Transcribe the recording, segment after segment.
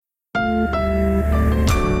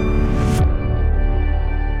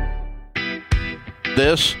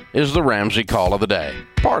This is the Ramsey Call of the Day,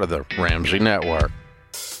 part of the Ramsey Network.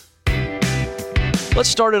 Let's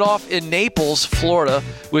start it off in Naples, Florida,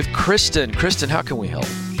 with Kristen. Kristen, how can we help?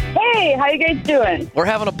 Hey, how you guys doing? We're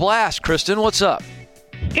having a blast, Kristen. What's up?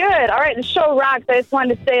 Good. All right, the show rocks. I just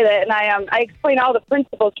wanted to say that, and I explain all the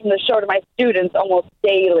principles from the show to my students almost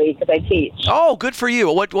daily because I teach. Oh, good for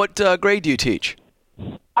you. What grade do you teach?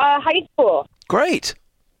 High school. Great.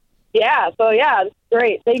 Yeah, it's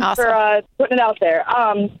great. Thanks Awesome. for putting it out there.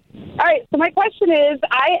 All right, so my question is,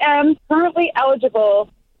 I am currently eligible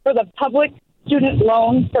for the public student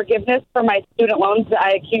loan forgiveness for my student loans that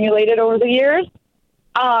I accumulated over the years.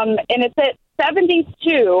 And it's at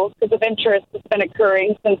 72 because of interest that's been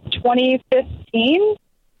occurring since 2015.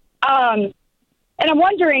 And I'm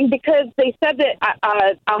wondering, because they said that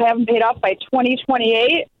I'll have them paid off by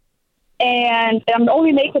 2028, and I'm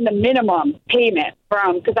only making the minimum payment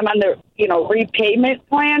because I'm on the repayment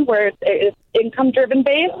plan where it's income driven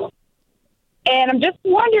based. And I'm just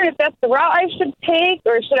wondering if that's the route I should take,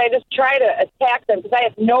 or should I just try to attack them because I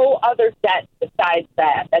have no other debt besides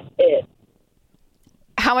that. That's it.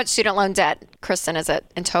 How much student loan debt, Kristen, is it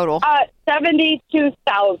in total?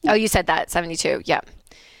 $72,000. Oh, you said that, 72. Yeah.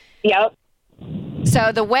 Yep.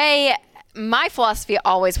 So the way my philosophy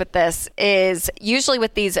always with this is usually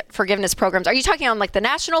with these forgiveness programs, are you talking on like the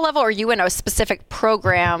national level, or are you in a specific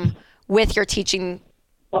program with your teaching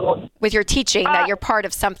that you're part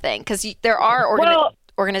of something? Because there are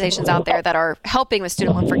organizations out there that are helping with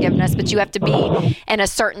student loan forgiveness, but you have to be in a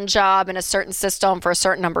certain job in a certain system for a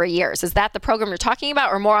certain number of years. Is that the program you're talking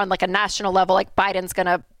about, or more on like a national level, like Biden's going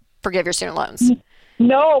to forgive your student loans?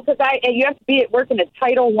 No, because you have to work in a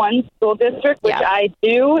Title I school district, which I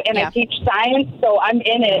do, and I teach science, so I'm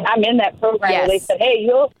in it. I'm in that program where they said, hey,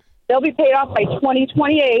 they'll be paid off by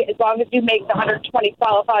 2028 as long as you make the 120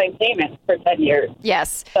 qualifying payments for 10 years.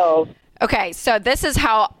 Yes. So okay, so this is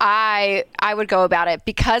how I would go about it.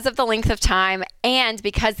 Because of the length of time and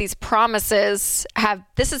because these promises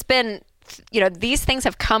these things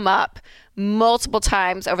have come up multiple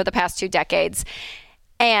times over the past 2 decades.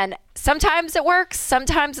 And sometimes it works,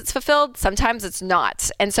 sometimes it's fulfilled, sometimes it's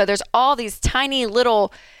not. And so there's all these tiny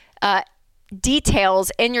little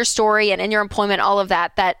details in your story and in your employment, all of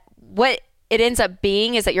that what it ends up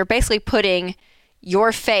being is that you're basically putting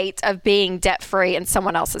your fate of being debt-free in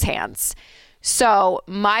someone else's hands. So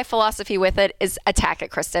my philosophy with it is attack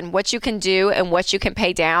it, Kristen. What you can do and what you can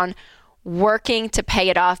pay down, working to pay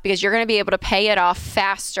it off, because you're going to be able to pay it off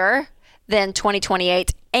faster than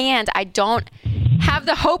 2028. And I don't have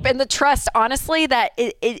the hope and the trust, honestly, that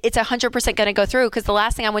it's 100% going to go through, because the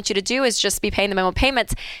last thing I want you to do is just be paying the minimum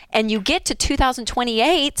payments and you get to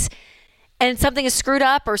 2028 and something is screwed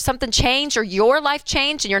up or something changed or your life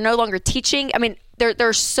changed and you're no longer teaching. I mean,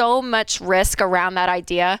 there's so much risk around that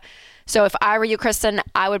idea. So if I were you, Kristen,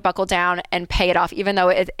 I would buckle down and pay it off, even though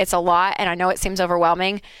it's a lot. And I know it seems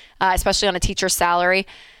overwhelming, especially on a teacher's salary.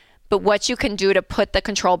 But what you can do to put the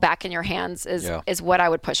control back in your hands is what I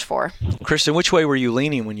would push for. Kristen, which way were you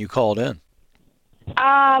leaning when you called in?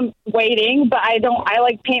 Waiting, but I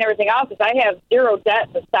like paying everything off because I have zero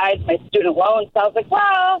debt besides my student loans. So I was like,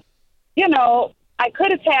 well, I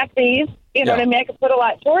could attack these, what I mean? I could put a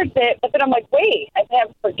lot towards it, but then I'm like, wait, I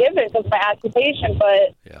have forgiveness of my occupation,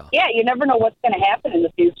 but you never know what's going to happen in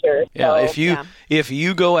the future. Yeah, So, if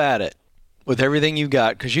you go at it with everything you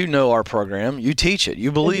got, because you know our program, you teach it,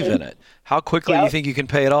 you believe in it, how quickly do you think you can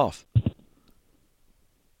pay it off?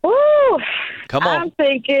 Woo! Come on. I'm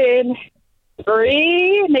thinking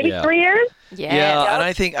 3 years. Yeah, and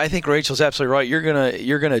I think Rachel's absolutely right.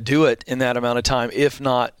 You're gonna do it in that amount of time, if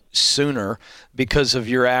not sooner, because of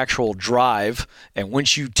your actual drive. And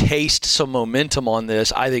once you taste some momentum on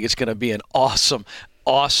this, I think it's going to be an awesome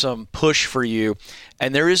push for you.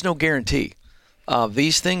 And there is no guarantee.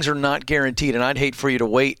 These things are not guaranteed, and I'd hate for you to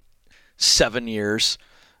wait 7 years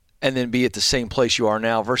and then be at the same place you are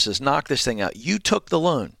now versus knock this thing out. You took the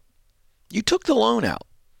loan. You took the loan out.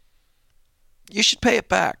 You should pay it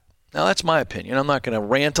back. Now, that's my opinion. I'm not going to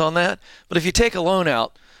rant on that. But if you take a loan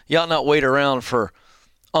out, you ought not wait around for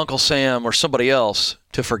Uncle Sam or somebody else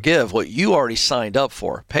to forgive what you already signed up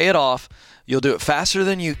for. Pay it off. You'll do it faster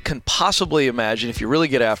than you can possibly imagine if you really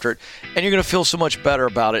get after it, and you're going to feel so much better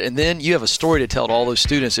about it. And then you have a story to tell to all those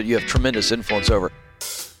students that you have tremendous influence over.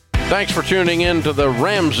 Thanks for tuning in to the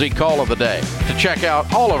Ramsey Call of the Day. To check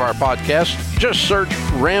out all of our podcasts, just search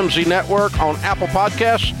Ramsey Network on Apple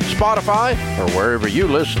Podcasts, Spotify, or wherever you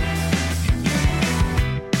listen.